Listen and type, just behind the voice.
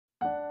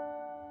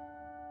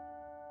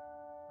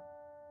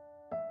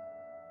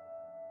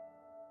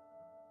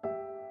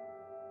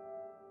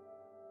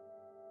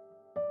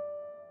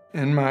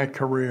In my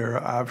career,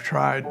 I've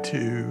tried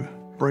to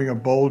bring a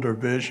bolder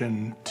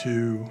vision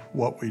to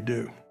what we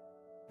do,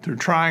 through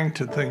trying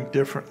to think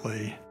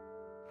differently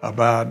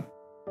about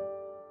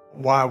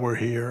why we're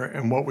here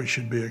and what we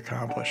should be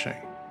accomplishing.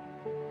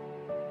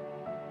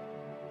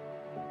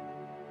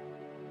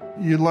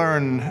 You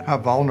learn how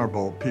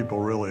vulnerable people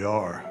really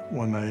are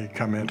when they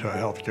come into a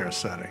healthcare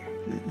setting.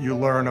 You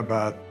learn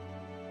about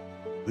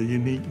the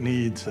unique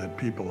needs that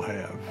people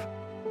have.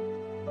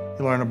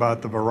 You learn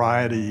about the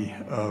variety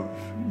of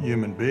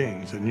human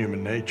beings and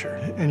human nature.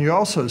 And you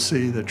also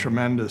see the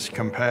tremendous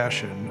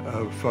compassion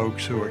of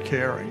folks who are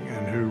caring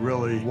and who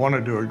really want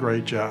to do a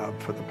great job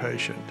for the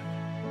patient.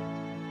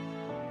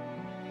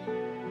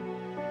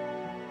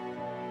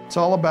 It's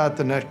all about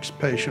the next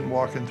patient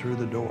walking through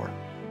the door.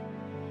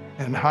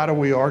 And how do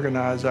we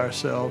organize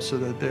ourselves so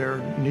that their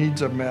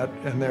needs are met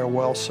and they're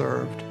well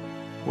served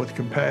with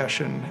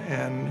compassion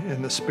and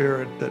in the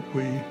spirit that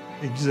we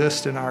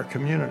exist in our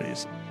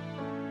communities.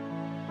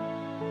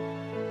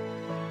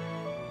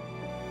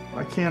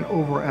 I can't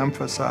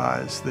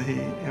overemphasize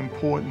the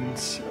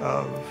importance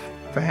of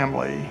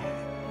family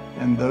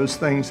and those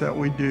things that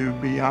we do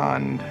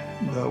beyond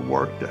the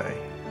workday.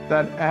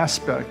 That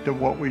aspect of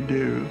what we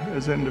do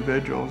as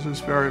individuals is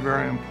very,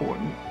 very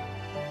important.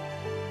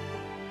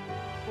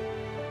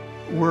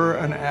 We're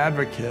an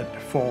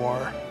advocate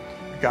for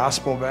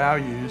gospel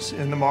values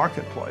in the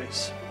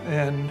marketplace,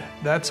 and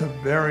that's a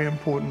very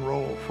important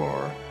role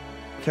for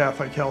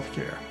Catholic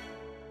healthcare.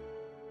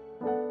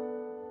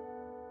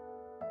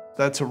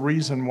 That's a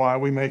reason why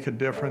we make a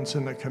difference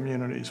in the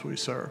communities we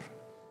serve.